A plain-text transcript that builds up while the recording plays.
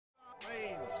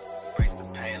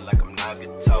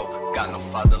got no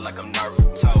father like I'm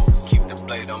Naruto. Keep the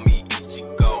blade on me,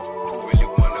 Ichigo. Who really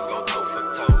wanna go toe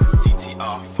for toe?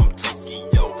 GTR from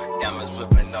Tokyo. Diamonds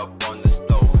whipping up on the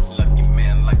stove. Lucky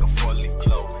man like a 4-leaf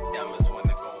clove. Diamonds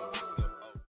wanna go with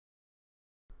the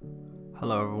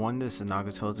Hello everyone, this is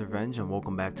Nagato Revenge and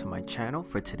welcome back to my channel.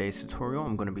 For today's tutorial,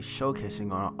 I'm going to be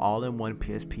showcasing on an all-in-one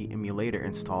PSP Emulator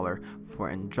Installer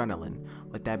for Adrenaline.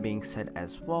 With that being said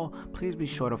as well, please be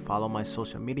sure to follow my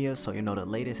social media so you know the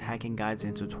latest hacking guides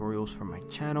and tutorials from my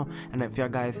channel. And if y'all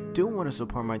guys do want to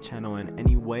support my channel in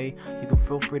any way, you can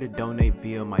feel free to donate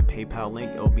via my PayPal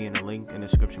link. It will be in the link in the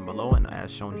description below and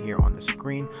as shown here on the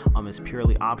screen. It's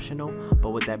purely optional,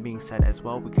 but with that being said as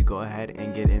well, we could go ahead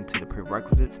and get into the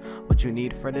prerequisites. What you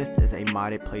need for this is a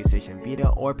modded PlayStation Vita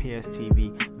or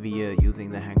PSTV via using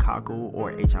the Henkaku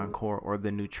or H-Encore or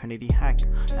the new Trinity hack.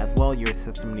 As well, your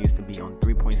system needs to be on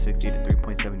 3.60 to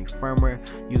 3.70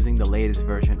 firmware using the latest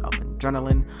version of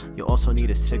Adrenaline. You also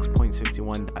need a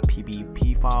 6.61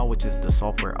 PBP file, which is the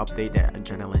software update that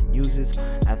Adrenaline uses.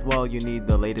 As well, you need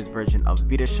the latest version of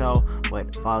VitaShell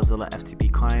with FileZilla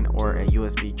FTP client or a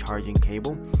USB charging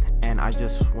cable. And I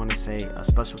just want to say a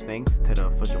special thanks to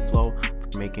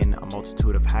TheOfficialFlow for making a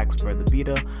multitude of hacks for the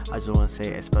Vita. I just want to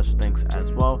say a special thanks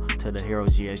as well to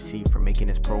TheHeroGAC for making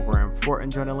this program for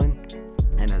Adrenaline.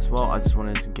 And as well, I just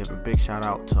wanted to give a big shout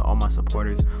out to all my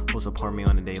supporters who support me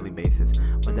on a daily basis.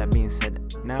 With that being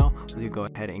said, now we can go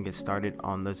ahead and get started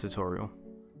on the tutorial.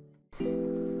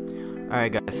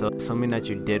 Alright guys, so assuming that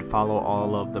you did follow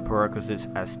all of the prerequisites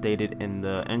as stated in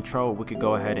the intro, we could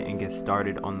go ahead and get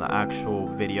started on the actual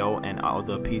video and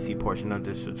the PC portion of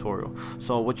this tutorial.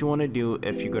 So what you want to do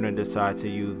if you're going to decide to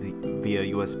use via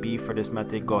USB for this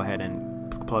method, go ahead and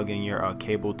plug in your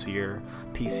cable to your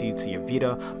PC to your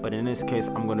Vita, but in this case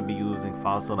I'm going to be using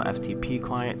FileZilla FTP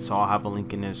client, so I'll have a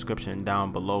link in the description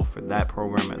down below for that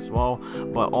program as well.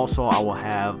 But also I will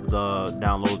have the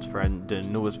downloads for the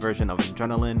newest version of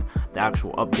Adrenaline, the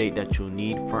actual update that you'll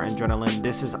need for Adrenaline.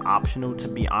 This is optional to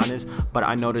be honest, but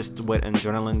I noticed with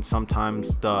Adrenaline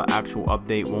sometimes the actual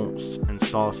update won't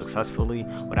install successfully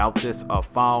without this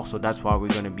file, so that's why we're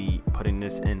going to be putting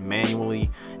this in manually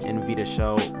in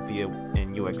VitaShell via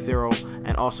in UX0,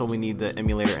 and also we need the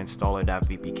emulator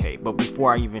installer.vpk. But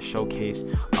before I even showcase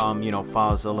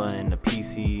FileZilla and the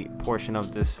PC portion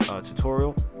of this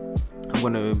tutorial, I'm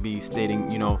going to be stating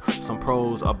some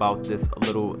pros about this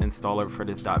little installer for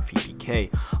this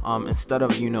 .vpk. Instead of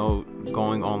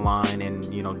going online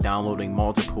and downloading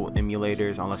multiple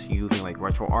emulators, unless you're using like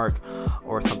RetroArch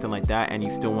or something like that, and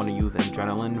you still want to use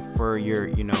Adrenaline for your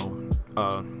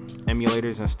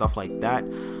emulators and stuff like that,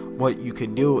 what you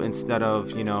could do instead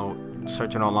of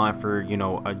searching online for a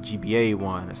GBA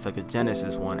one, a Sega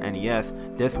Genesis one, NES,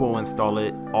 this will install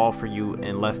it all for you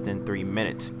in less than 3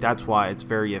 minutes. That's why it's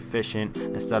very efficient.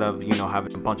 Instead of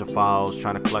having a bunch of files,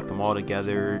 trying to collect them all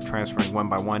together, transferring one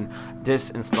by one, this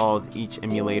installs each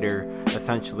emulator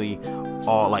essentially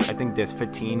all, like I think there's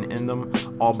 15 in them,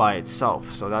 all by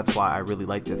itself. So that's why I really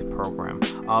like this program.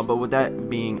 But with that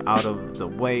being out of the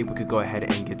way, we could go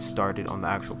ahead and get started on the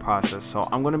actual process. So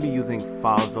I'm going to be using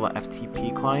FileZilla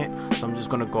FTP client, so I'm just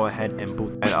going to go ahead and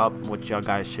boot that up, which y'all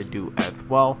guys should do as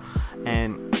well.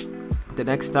 And the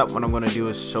next step, what I'm going to do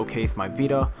is showcase my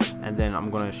Vita, and then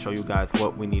I'm going to show you guys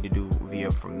what we need to do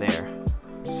via from there.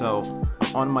 So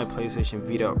I'm on my PlayStation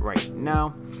Vita right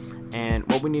now, and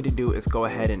what we need to do is go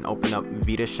ahead and open up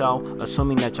VitaShell.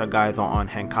 Assuming that y'all guys are on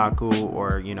Henkaku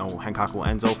or Henkaku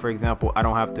Enso, for example, I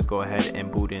don't have to go ahead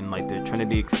and boot in like the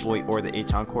Trinity exploit or the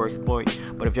H-Encore exploit.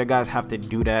 But if y'all guys have to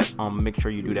do that, make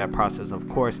sure you do that process, of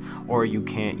course, or you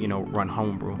can't run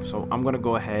homebrew. So I'm gonna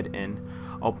go ahead and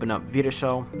open up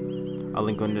VitaShell. A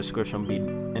link in the description will be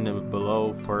in the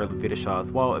below for VitaShell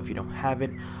as well if you don't have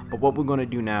it. But what we're gonna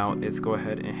do now is go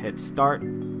ahead and hit start.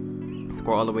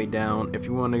 Scroll all the way down. If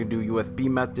you want to do USB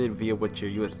method via with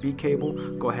your USB cable,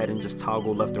 go ahead and just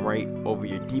toggle left to right over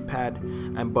your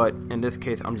D-pad. But in this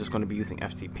case, I'm just going to be using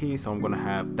FTP, so I'm going to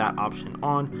have that option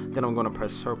on. Then I'm going to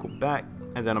press circle back,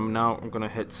 and then I'm going to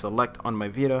hit select on my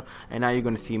Vita, and now you're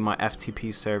going to see my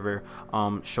FTP server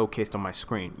showcased on my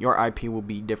screen. Your IP will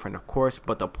be different, of course,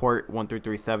 but the port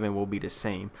 1337 will be the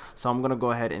same. So I'm going to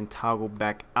go ahead and toggle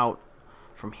back out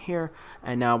from here,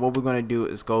 and now what we're going to do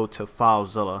is go to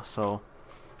FileZilla. So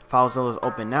FileZilla is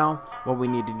open now. What we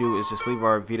need to do is just leave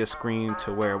our Vita screen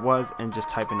to where it was and just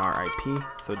type in our IP.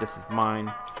 So this is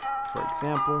mine, for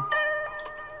example,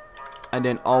 and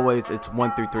then always it's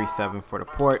 1337 for the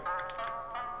port.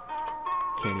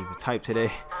 Can't even type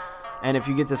today. And if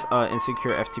you get this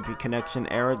insecure FTP connection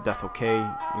error, that's okay.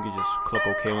 You can just click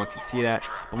OK once you see that.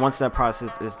 But once that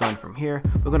process is done from here,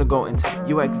 we're going to go into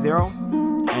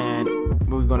UX0, and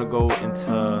we're going to go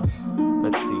into,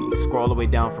 let's see, scroll all the way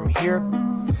down from here.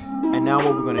 And now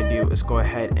what we're going to do is go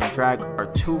ahead and drag our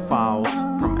two files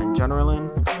from Adrenaline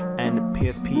and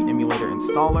PSP Emulator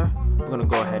Installer. We're going to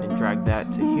go ahead and drag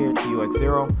that to here, to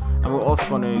UX0. And we're also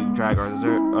going to drag our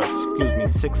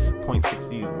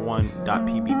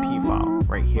 6.61.pbp file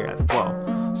right here as well.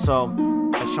 So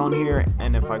as shown here,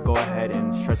 and if I go ahead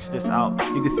and stretch this out,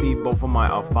 you can see both of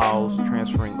my files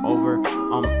transferring over.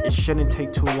 It shouldn't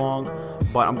take too long,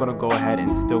 but I'm gonna go ahead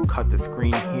and still cut the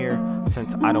screen here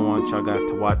since I don't want y'all guys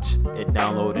to watch it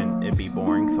download and it be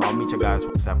boring. So I'll meet you guys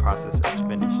once that process is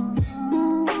finished.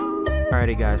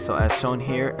 Alrighty guys, so as shown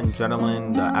here,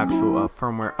 Adrenaline, the actual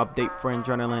firmware update for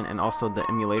Adrenaline, and also the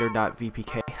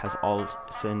emulator.vpk has all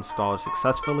installed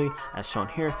successfully as shown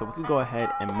here. So we can go ahead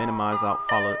and minimize out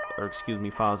FileZilla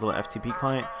FTP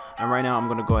client. And right now I'm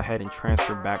going to go ahead and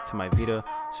transfer back to my Vita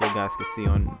so you guys can see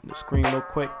on the screen real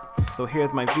quick. So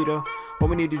here's my Vita. What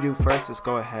we need to do first is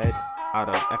go ahead out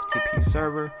of FTP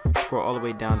server, scroll all the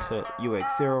way down to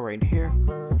UX0 right here,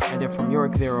 and then from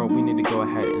UX0 we need to go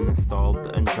ahead and install the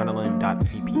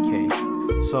Adrenaline.vpk.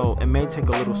 So it may take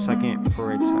a little second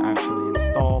for it to actually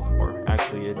install, or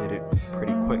actually it did it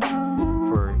pretty quick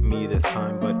for me this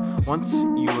time. But once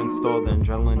you install the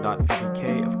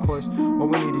Adrenaline.vpk, of course, what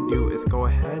we need to do is go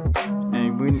ahead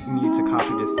and we need to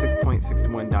copy this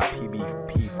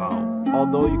 6.61.pbp file.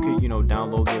 Although you could,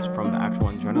 download this from the actual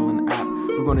Adrenaline app,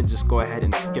 we're going to just go ahead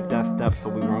and skip that step so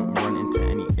we won't run into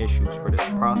any issues for this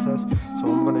process. So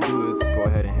what I'm going to do is go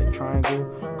ahead and hit triangle,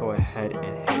 go ahead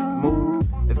and hit move.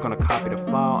 It's going to copy the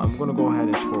file. I'm going to go ahead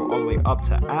and scroll all the way up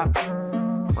to app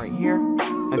right here,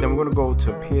 and then we're going to go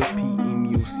to PSP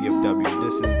Emu CFW.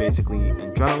 This is basically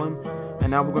Adrenaline, and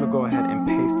now we're going to go ahead and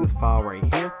paste this file right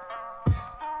here.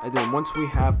 And then once we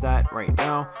have that right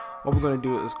now, what we're going to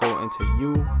do is go into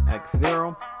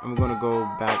UX0, and we're going to go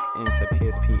back into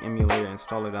PSP Emulator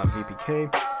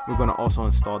Installer.vpk. We're going to also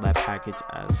install that package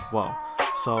as well.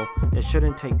 So it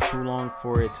shouldn't take too long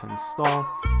for it to install.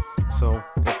 So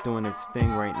it's doing its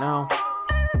thing right now.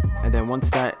 And then once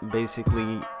that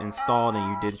basically installed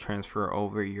and you did transfer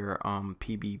over your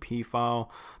PBP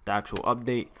file, the actual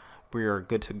update, we are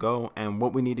good to go. And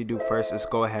what we need to do first is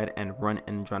go ahead and run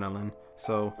Adrenaline.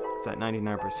 So it's at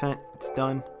 99%, it's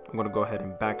done. I'm going to go ahead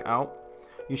and back out.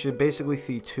 You should basically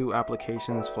see two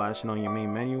applications flashing on your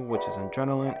main menu, which is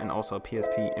Adrenaline and also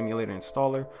PSP Emulator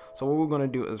Installer. So what we're going to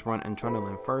do is run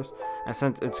Adrenaline first, and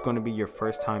since it's going to be your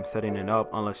first time setting it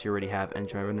up, unless you already have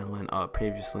Adrenaline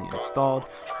previously installed,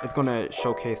 it's going to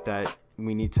showcase that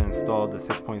we need to install the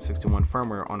 6.61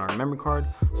 firmware on our memory card.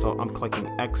 So I'm clicking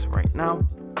X right now.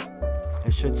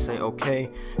 It should say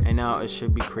OK, and now it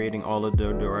should be creating all of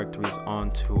the directories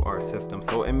onto our system.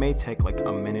 So it may take like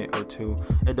a minute or two.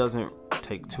 It doesn't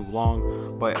take too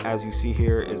long, but as you see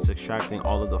here, it's extracting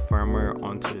all of the firmware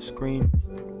onto the screen.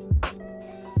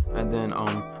 And then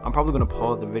I'm probably going to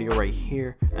pause the video right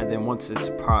here, and then once it's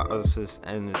processed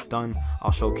and it's done, I'll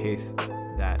showcase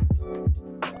that.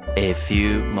 A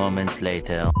few moments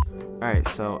later. Alright,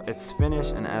 so it's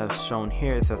finished, and as shown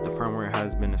here, it says the firmware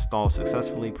has been installed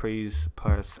successfully. Please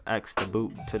press X to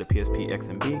boot to the PSP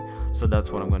XMB. So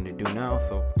that's what I'm going to do now.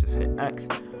 So just hit X.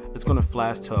 It's going to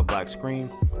flash to a black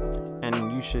screen,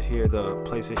 and you should hear the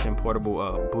PlayStation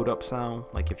Portable boot up sound,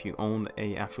 like if you own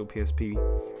a actual PSP.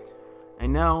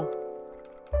 And now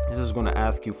this is going to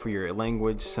ask you for your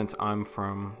language. Since I'm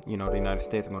from the United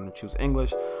States, I'm going to choose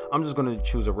English. I'm just going to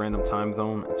choose a random time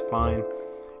zone. It's fine.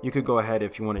 You could go ahead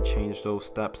if you want to change those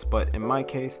steps, but in my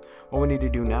case, what we need to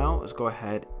do now is go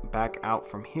ahead back out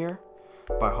from here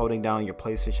by holding down your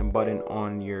PlayStation button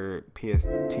on your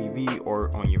PSTV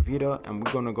or on your Vita, and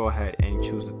we're going to go ahead and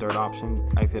choose the third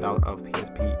option, exit out of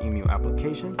PSP Emu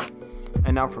application.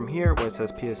 And now from here where it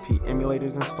says PSP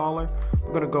Emulators Installer, we're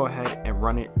going to go ahead and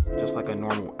run it just like a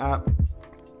normal app.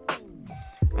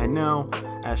 And now,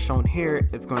 as shown here,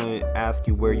 it's going to ask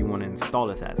you where you want to install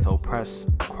this at. So press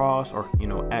cross or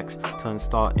X to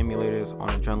install emulators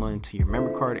on Adrenaline to your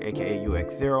memory card, aka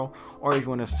UX0, or if you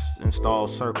want to install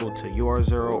circle to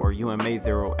UR0 or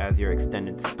UMA0 as your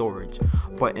extended storage.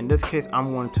 But in this case,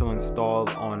 I'm going to install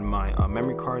on my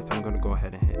memory card, so I'm going to go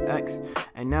ahead and hit X.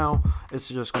 And now it's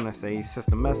just going to say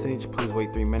system message, please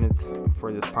wait 3 minutes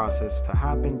for this process to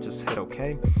happen. Just hit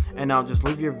OK. And now just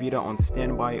leave your Vita on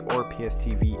standby or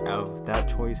PSTV of that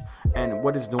choice, and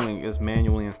what it's doing is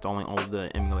manually installing all of the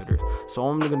emulators. So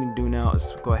all I'm going to do now is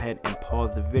go ahead and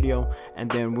pause the video, and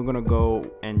then we're going to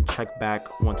go and check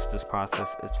back once this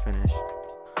process is finished.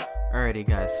 Alrighty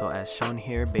guys, so as shown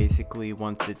here, basically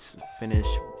once it's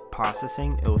finished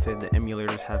processing, it will say the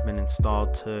emulators have been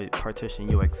installed to partition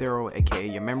UX0, aka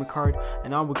your memory card.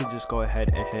 And now we could just go ahead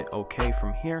and hit OK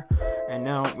from here. And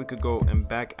now we could go and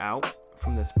back out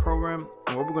from this program.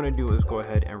 And what we're going to do is go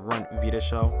ahead and run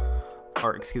VitaShell,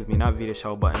 or excuse me, not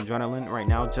VitaShell, but Adrenaline right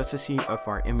now, just to see if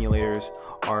our emulators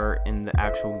are in the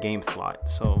actual game slot.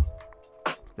 So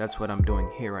that's what I'm doing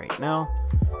here right now.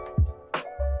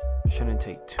 Shouldn't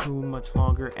take too much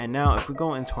longer. And now if we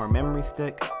go into our memory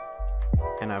stick,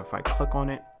 and if I click on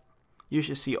it, you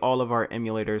should see all of our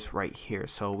emulators right here.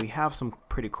 So we have some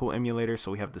pretty cool emulators.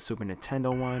 So we have the Super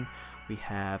Nintendo one, we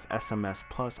have SMS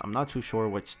Plus, I'm not too sure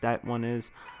which that one is,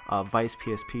 Vice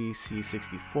PSP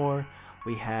C64,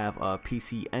 we have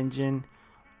PC Engine,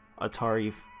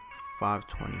 Atari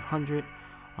 5200,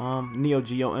 Neo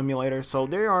Geo emulator. So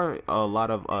there are a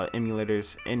lot of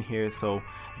emulators in here. So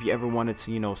if you ever wanted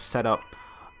to, you know, set up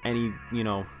any, you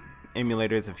know,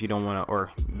 emulators, if you don't want to,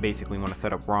 or basically want to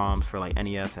set up ROMs for like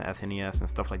NES and SNES and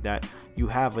stuff like that, you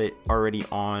have it already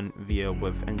on via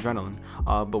with Adrenaline.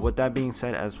 But with that being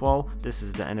said as well, this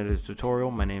is the end of this tutorial.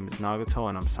 My name is Nagato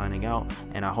and I'm signing out,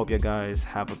 and I hope you guys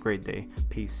have a great day.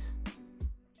 Peace.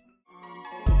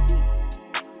 Of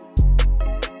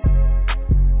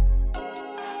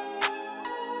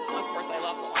course, I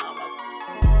love the llamas.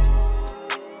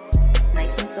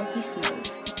 Nice and silky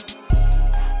smooth.